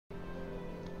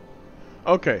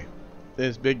Okay,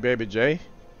 this is Big Baby J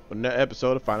with another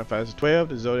episode of Final Fantasy 12,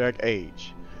 the Zodiac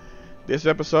Age. This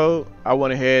episode, I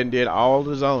went ahead and did all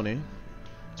the zoning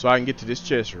so I can get to this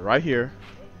chest right here.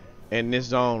 In this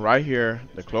zone right here,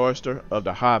 the cloister of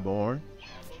the Highborn.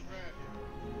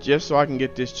 Just so I can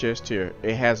get this chest here.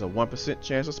 It has a 1%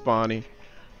 chance of spawning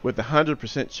with a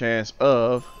 100% chance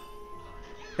of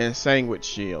Ensanguined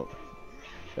Shield.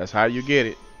 That's how you get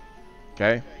it.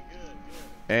 Okay?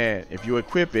 And if you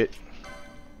equip it,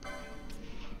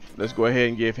 let's go ahead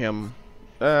and give him,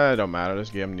 it don't matter, let's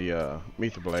give him the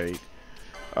Mether Blade.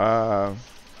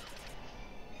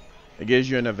 It gives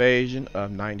you an evasion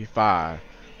of 95,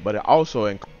 but it also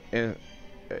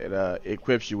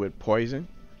equips you with poison,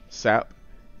 sap,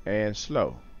 and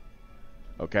slow.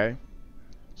 Okay,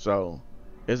 so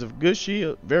it's a good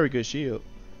shield, very good shield,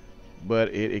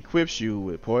 but it equips you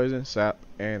with poison, sap,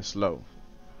 and slow.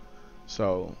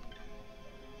 So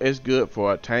it's good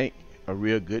for a tank, a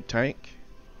real good tank.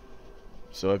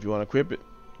 So if you want to equip it,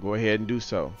 go ahead and do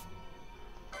so.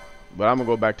 But I'm gonna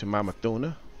go back to my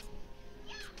Mathuna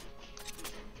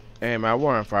and my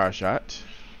Warren Fire Shot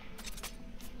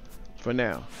for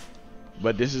now.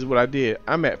 But this is what I did.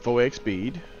 I'm at 4x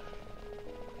speed,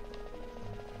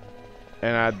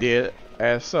 and I did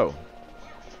as so.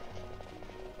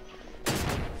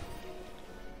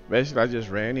 Basically, I just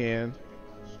ran in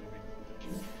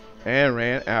and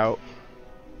ran out.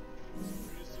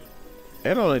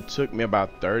 It only took me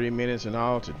about 30 minutes in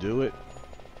all to do it,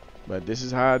 but this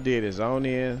is how I did it. Zone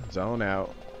in, zone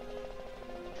out,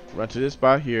 run to this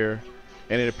spot here,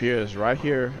 and it appears right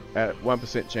here at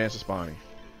 1% chance of spawning.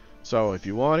 So if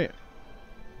you want it,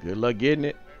 good luck getting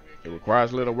it. It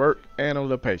requires a little work and a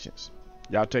little patience.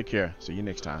 Y'all take care. See you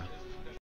next time.